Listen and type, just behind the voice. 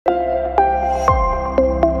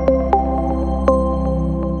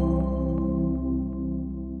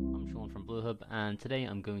today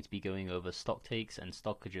I'm going to be going over stock takes and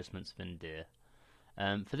stock adjustments within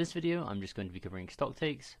Xero. For this video I'm just going to be covering stock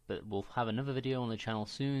takes, but we'll have another video on the channel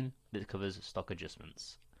soon that covers stock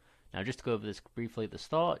adjustments. Now just to go over this briefly at the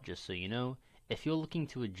start, just so you know, if you're looking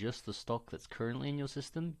to adjust the stock that's currently in your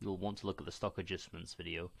system, you'll want to look at the stock adjustments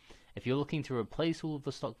video. If you're looking to replace all of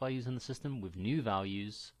the stock values in the system with new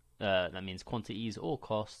values, that means quantities or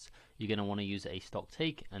costs, you're going to want to use a stock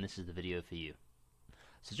take, and this is the video for you.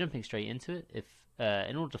 So jumping straight into it,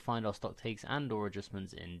 in order to find our stock takes and or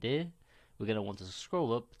adjustments in Xero, we're going to want to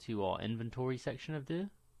scroll up to our inventory section of Xero.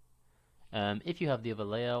 If you have the other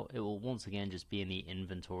layout, it will once again just be in the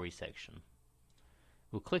inventory section.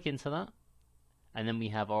 We'll click into that, and then we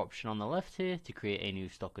have our option on the left here to create a new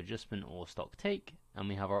stock adjustment or stock take, and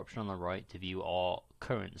we have our option on the right to view our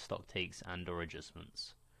current stock takes and or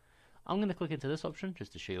adjustments. I'm going to click into this option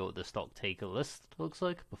just to show you what the stock take list looks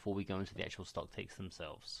like before we go into the actual stock takes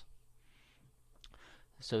themselves.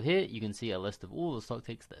 So here you can see a list of all the stock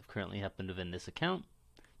takes that have currently happened within this account.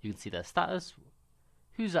 You can see their status,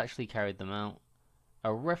 who's actually carried them out,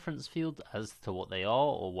 a reference field as to what they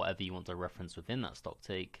are or whatever you want to reference within that stock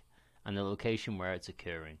take, and the location where it's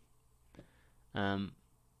occurring.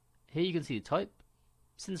 Here you can see the type.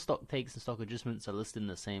 Since stock takes and stock adjustments are listed in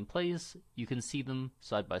the same place, you can see them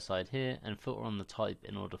side by side here and filter on the type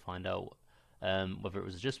in order to find out whether it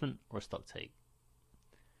was adjustment or a stock take.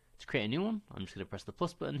 To create a new one, I'm just going to press the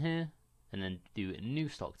plus button here and then do a new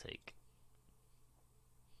stock take.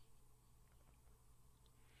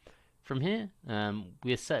 From here,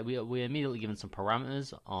 we're immediately given some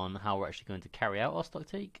parameters on how we're actually going to carry out our stock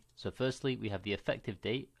take. So firstly, we have the effective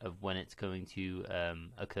date of when it's going to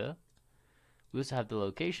occur. We also have the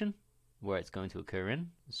location where it's going to occur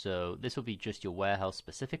in, so this will be just your warehouse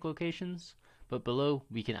specific locations, but below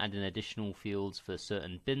we can add in additional fields for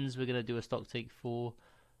certain bins we're going to do a stock take for,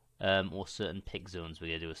 or certain pick zones we're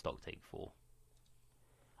going to do a stock take for.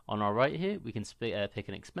 On our right here we can pick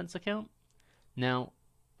an expense account. Now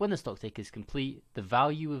when the stock take is complete, the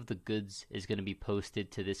value of the goods is going to be posted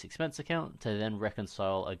to this expense account to then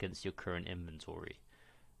reconcile against your current inventory.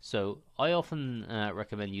 So I often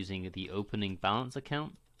recommend using the opening balance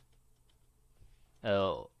account.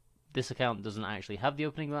 This account doesn't actually have the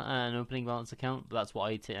opening balance account, but that's what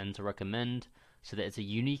I tend to recommend, so that it's a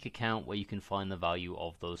unique account where you can find the value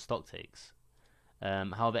of those stock takes.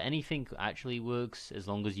 However, anything actually works as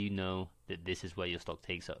long as you know that this is where your stock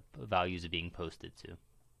takes values are being posted to.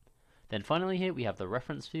 Then finally here we have the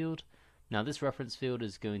reference field. Now this reference field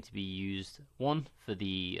is going to be used, one, for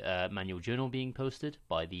the manual journal being posted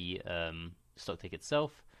by the stock take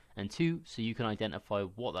itself, and two, so you can identify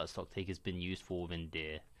what that stock take has been used for within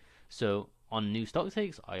Xero. So on new stock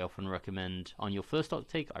takes, I often recommend, on your first stock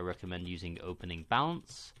take, I recommend using opening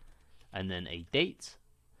balance, and then a date,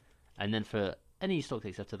 and then for any stock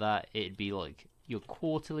takes after that, it'd be like your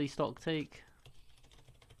quarterly stock take,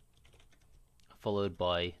 followed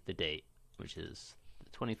by the date, which is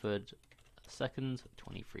the 23rd. 2nd,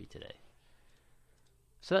 23 today.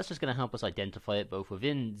 So that's just going to help us identify it both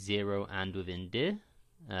within Xero and within Xero,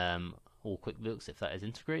 or QuickBooks if that is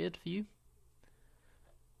integrated for you.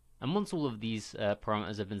 And once all of these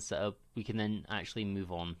parameters have been set up, we can then actually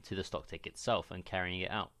move on to the stock take itself and carrying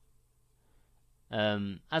it out.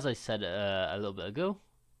 As I said a little bit ago,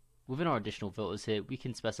 within our additional filters here, we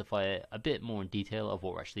can specify a bit more in detail of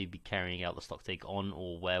what we're actually be carrying out the stock take on,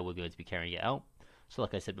 or where we're going to be carrying it out. So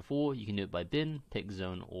like I said before, you can do it by bin, pick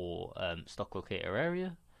zone, or stock locator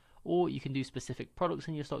area, or you can do specific products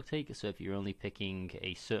in your stock take. So if you're only picking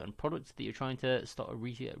a certain product that you're trying to start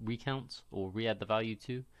a recount or re-add the value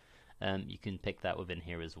to, you can pick that within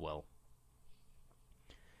here as well.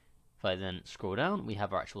 If I then scroll down, we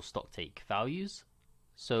have our actual stock take values.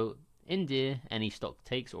 So in Xero, any stock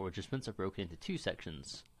takes or adjustments are broken into two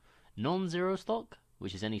sections: non-zero stock,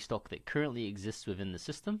 which is any stock that currently exists within the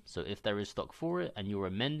system. So if there is stock for it and you're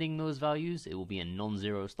amending those values, it will be a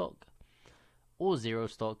non-zero stock. Or zero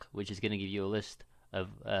stock, which is going to give you a list of,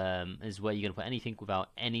 is where you're going to put anything without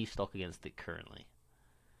any stock against it currently.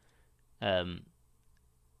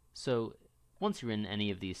 So once you're in any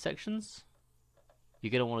of these sections, you're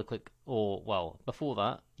going to want to click, before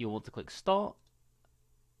that, you'll want to click Start.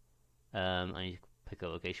 And you pick a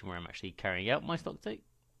location where I'm actually carrying out my stock take.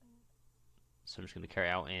 So I'm just going to carry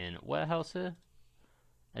out in warehouse here,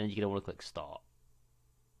 and then you're going to want to click Start.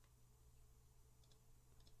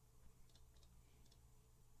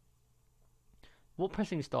 What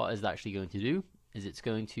pressing Start is actually going to do is it's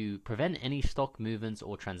going to prevent any stock movements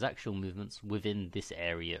or transactional movements within this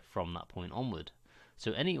area from that point onward.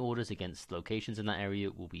 So any orders against locations in that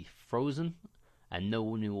area will be frozen, and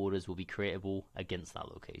no new orders will be creatable against that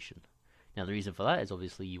location. Now the reason for that is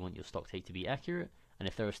obviously you want your stock take to be accurate, and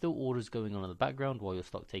if there are still orders going on in the background while your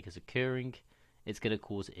stock take is occurring, it's going to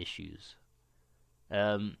cause issues.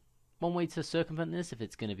 One way to circumvent this, if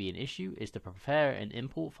it's going to be an issue, is to prepare an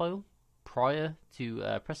import file prior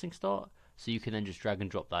to pressing start, so you can then just drag and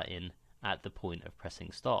drop that in at the point of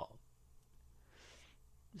pressing start.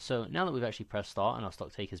 So now that we've actually pressed start and our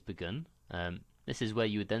stock take has begun, this is where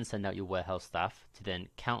you would then send out your warehouse staff to then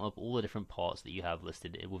count up all the different parts that you have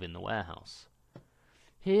listed within the warehouse.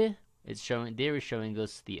 Here it's showing, there is showing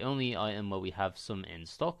us the only item where we have some in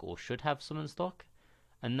stock, or should have some in stock,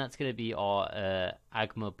 and that's going to be our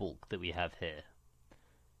Agma bulk that we have here.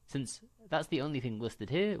 Since that's the only thing listed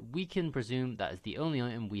here, we can presume that is the only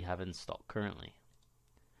item we have in stock currently.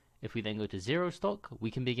 If we then go to Xero stock,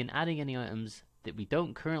 we can begin adding any items that we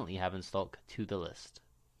don't currently have in stock to the list.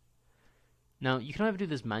 Now you can either do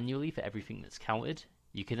this manually for everything that's counted.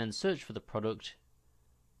 You can then search for the product,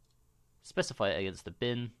 specify it against the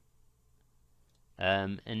bin,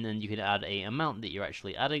 and then you can add an amount that you're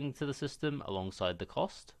actually adding to the system alongside the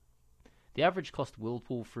cost. The average cost will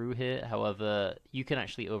pull through here, however you can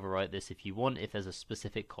actually overwrite this if you want, if there's a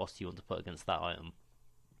specific cost you want to put against that item.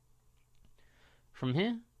 From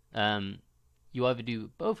here, you either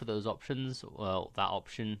do both of those options, well, that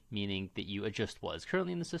option meaning that you adjust what is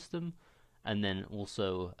currently in the system and then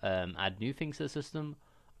also add new things to the system,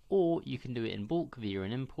 or you can do it in bulk via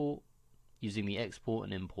an import using the export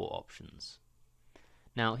and import options.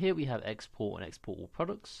 Now here we have export and export all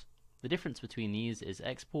products. The difference between these is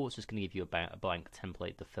export is just going to give you a blank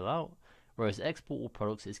template to fill out, whereas export all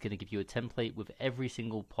products is going to give you a template with every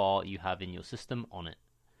single part you have in your system on it.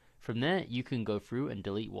 From there you can go through and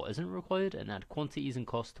delete what isn't required and add quantities and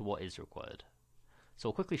cost to what is required. So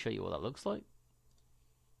I'll quickly show you what that looks like.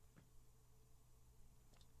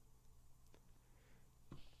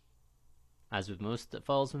 As with most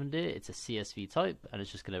files within here, it's a CSV type, and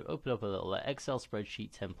it's just going to open up a little Excel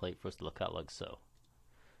spreadsheet template for us to look at like so.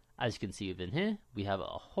 As you can see within here, we have a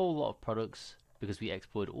whole lot of products because we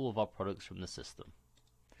exported all of our products from the system.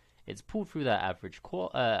 It's pulled through that average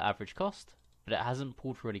cost, but it hasn't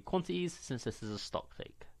pulled through any quantities since this is a stock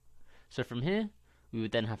take. So from here, we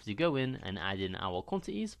would then have to go in and add in our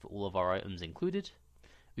quantities for all of our items included.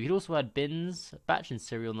 We could also add bins, batch and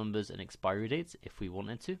serial numbers, and expiry dates if we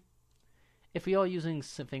wanted to. If we are using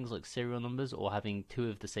some things like serial numbers or having two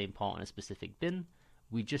of the same part in a specific bin,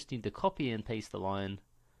 we just need to copy and paste the line,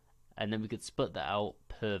 and then we could split that out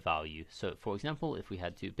per value. So for example, if we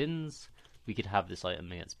had two bins, we could have this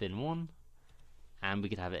item against bin 1, and we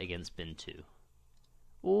could have it against bin 2.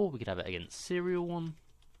 Or we could have it against serial 1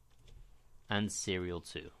 and serial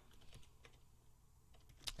 2.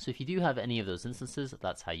 So if you do have any of those instances,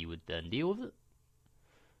 that's how you would then deal with it.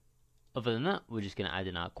 Other than that, we're just going to add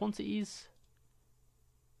in our quantities,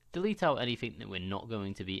 delete out anything that we're not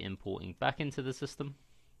going to be importing back into the system,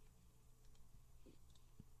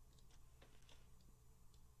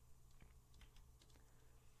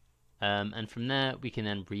 and from there we can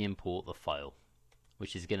then re-import the file,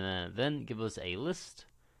 which is going to then give us a list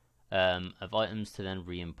of items to then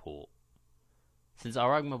re-import. Since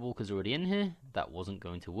our Agma bulk is already in here, that wasn't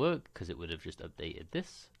going to work because it would have just updated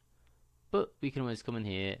this, but we can always come in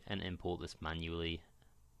here and import this manually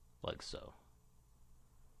like so.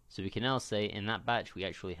 So we can now say in that batch we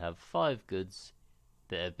actually have 5 goods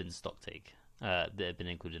that have been that have been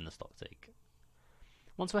included in the stock take.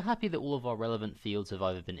 Once we're happy that all of our relevant fields have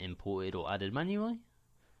either been imported or added manually,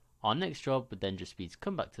 our next job would then just be to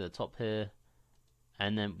come back to the top here,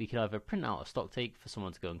 and then we can either print out a stock take for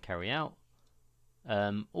someone to go and carry out,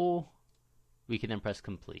 or we can then press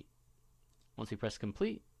complete. Once we press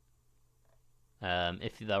complete,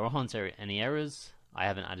 if there aren't any errors, I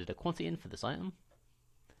haven't added a quantity in for this item.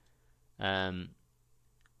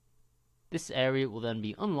 This area will then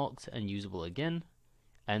be unlocked and usable again,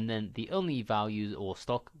 and then the only values or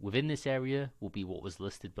stock within this area will be what was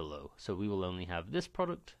listed below. So we will only have this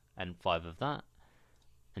product and 5 of that,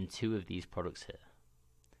 and 2 of these products here.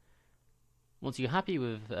 Once you're happy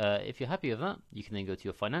with, if you're happy with that, you can then go to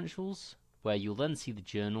your financials, where you'll then see the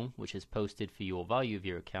journal which is posted for your value of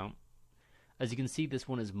your account. As you can see, this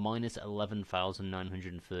one is minus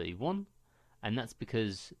 11,931, and that's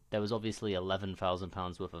because there was obviously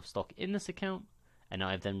 £11,000 worth of stock in this account, and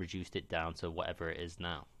I've then reduced it down to whatever it is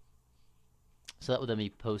now. So that would then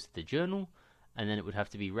be posted to the journal, and then it would have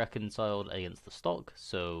to be reconciled against the stock.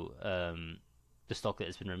 So the stock that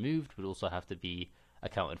has been removed would also have to be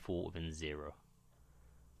accounted for within Xero.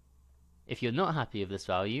 If you're not happy with this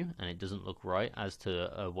value and it doesn't look right as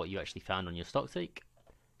to what you actually found on your stock take,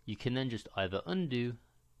 you can then just either undo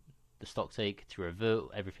the stock take to revert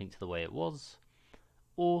everything to the way it was,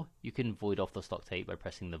 or you can void off the stock take by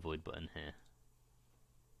pressing the void button here.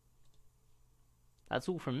 That's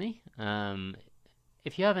all from me.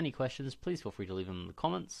 If you have any questions, please feel free to leave them in the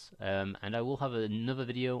comments, and I will have another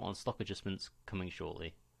video on stock adjustments coming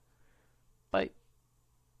shortly. Bye.